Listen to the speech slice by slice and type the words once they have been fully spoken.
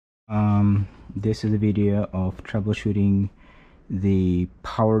This is a video of troubleshooting the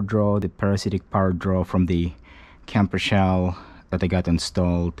power draw, the parasitic power draw from the camper shell that I got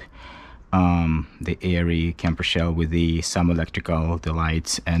installed. The A.R.E camper shell with some electrical, the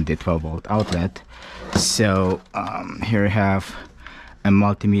lights and the 12-volt outlet. So here I have a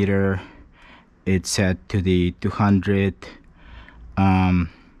multimeter. It's set to the 200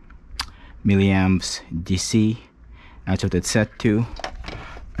 milliamps DC. That's what it's set to.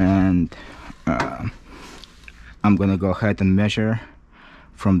 And I'm gonna go ahead and measure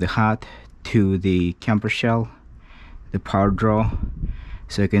from the hot to the camper shell, the power draw.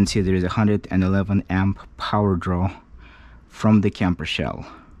 So you can see there is 111 amp power draw from the camper shell,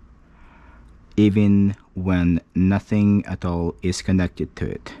 even when nothing at all is connected to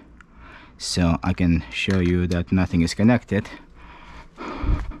it. So I can show you that nothing is connected.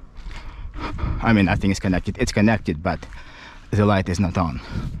 I mean, nothing is connected. It's connected, but the light is not on.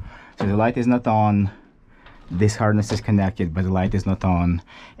 So the light is not on. This harness is connected, but the light is not on.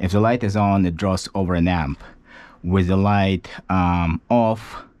 If the light is on, it draws over an amp. With the light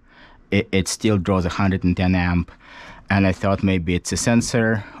off, it still draws 110 amp. And I thought maybe it's a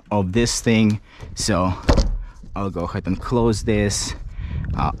sensor of this thing. So I'll go ahead and close this.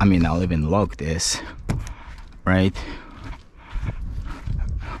 I mean, I'll even lock this, right?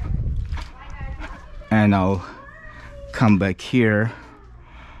 And I'll come back here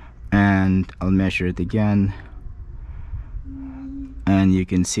and I'll measure it again, and you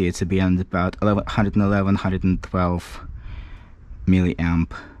can see it's beyond about 112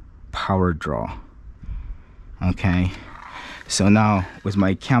 milliamp power draw. Okay, so now with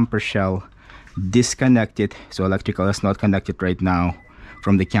my camper shell disconnected, so electrical is not connected right now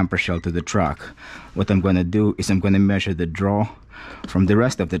from the camper shell to the truck, what I'm going to do is I'm going to measure the draw from the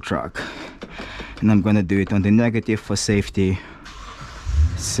rest of the truck, and I'm going to do it on the negative for safety.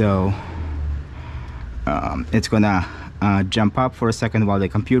 So it's gonna jump up for a second while the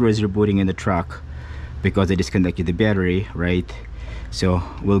computer is rebooting in the truck because I disconnected the battery, right? So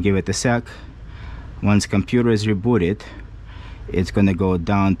we'll give it a sec. Once computer is rebooted, it's gonna go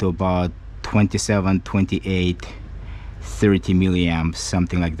down to about 27, 28, 30 milliamps,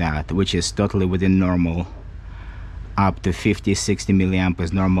 something like that, which is totally within normal. Up to 50, 60 milliamp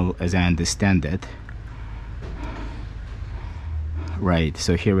is normal as I understand it. Right,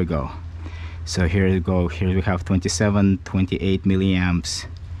 so here we go. So here we go. Here we have 27, 28 milliamps.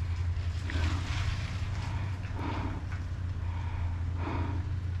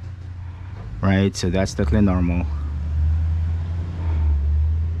 Right, so that's totally normal.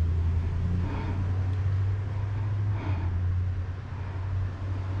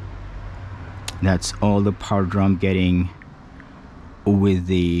 That's all the power draw I'm getting with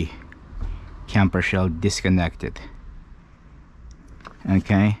the camper shell disconnected.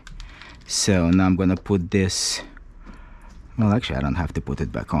 Okay, so now I'm gonna put this, well, actually I don't have to put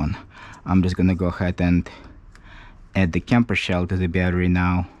it back on. I'm just gonna go ahead and add the camper shell to the battery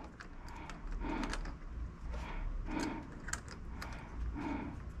now.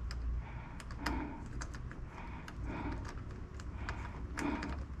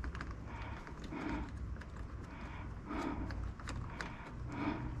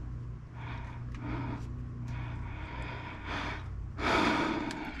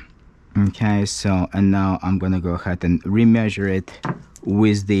 Okay, so and now I'm gonna go ahead and remeasure it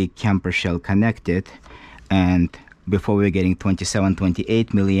with the camper shell connected, and before we're getting 27,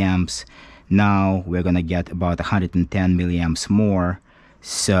 28 milliamps, now we're gonna get about 110 milliamps more,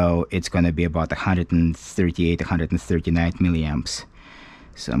 so it's gonna be about 138, 139 milliamps.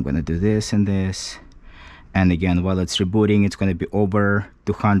 So I'm gonna do this and this, and again, while it's rebooting, it's gonna be over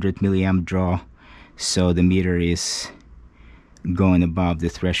 200 milliamp draw, so the meter is going above the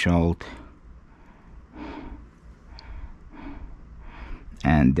threshold,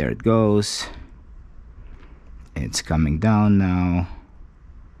 and there it goes. It's coming down now,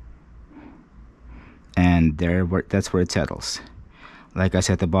 and that's where it settles. Like I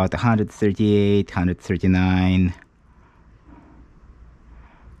said, about 138, 139,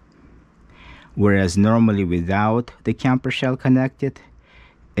 whereas normally without the camper shell connected,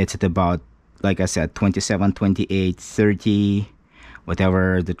 it's at about, like I said, 27, 28, 30,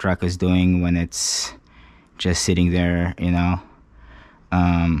 whatever the truck is doing when it's just sitting there, you know.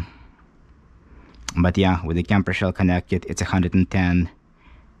 But yeah, with the camper shell connected, it's 110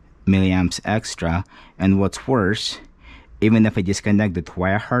 milliamps extra. And what's worse, even if I disconnect the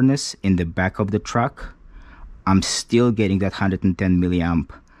wire harness in the back of the truck, I'm still getting that 110 milliamp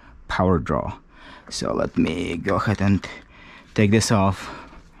power draw. So let me go ahead and take this off,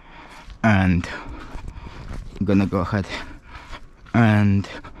 and I'm gonna go ahead and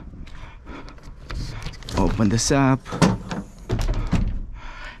open this up,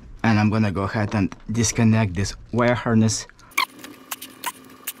 and I'm gonna go ahead and disconnect this wire harness.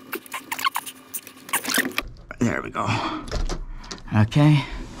 There we go. Okay,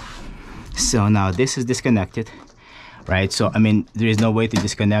 so now this is disconnected, right? So I mean, there is no way to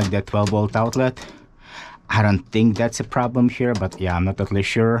disconnect that 12-volt outlet. I don't think that's a problem here, but yeah, I'm not totally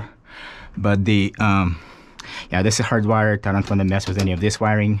sure. But the yeah, this is hardwired. I don't want to mess with any of this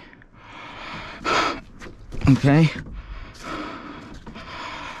wiring. Okay,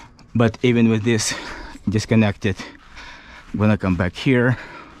 but even with this disconnected, I'm gonna come back here,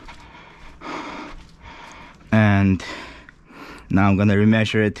 and now I'm gonna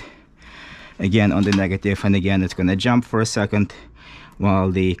remeasure it again on the negative, and again it's gonna jump for a second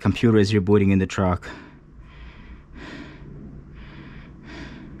while the computer is rebooting in the truck.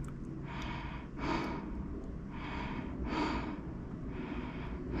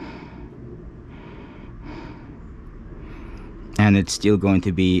 And it's still going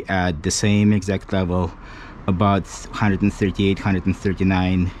to be at the same exact level, about 138,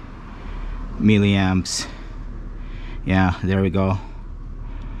 139 milliamps. Yeah, there we go.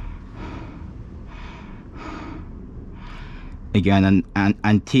 Again,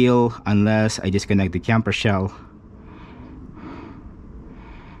 unless I disconnect the camper shell.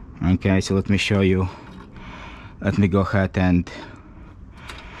 Okay, so let me show you. Let me go ahead and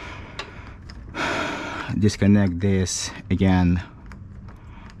disconnect this again.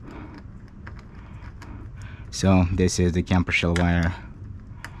 So this is the camper shell wire.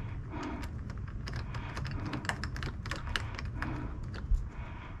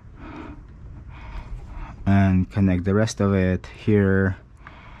 And connect the rest of it here.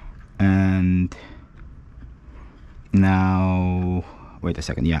 And now, wait a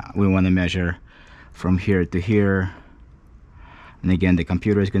second, yeah, we want to measure from here to here. And again, the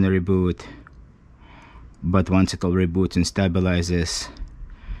computer is going to reboot. But once it all reboots and stabilizes,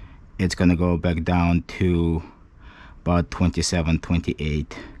 it's gonna go back down to about 27,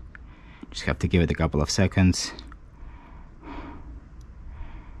 28. Just have to give it a couple of seconds.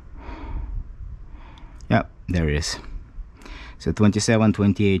 Yep, there it is. So 27,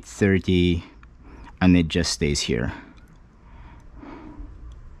 28, 30, and it just stays here.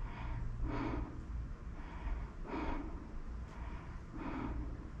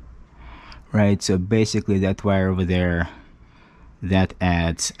 Right, so basically that wire over there, that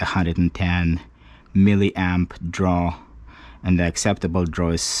adds 110 milliamp draw, and the acceptable draw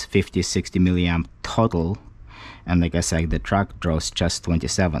is 50-60 milliamp total. And like I said, the truck draws just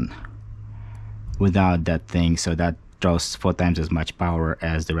 27 without that thing, so that draws 4 times as much power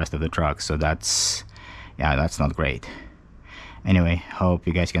as the rest of the truck. So that's, yeah, that's not great. Anyway, hope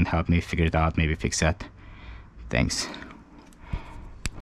you guys can help me figure it out, maybe fix that. Thanks.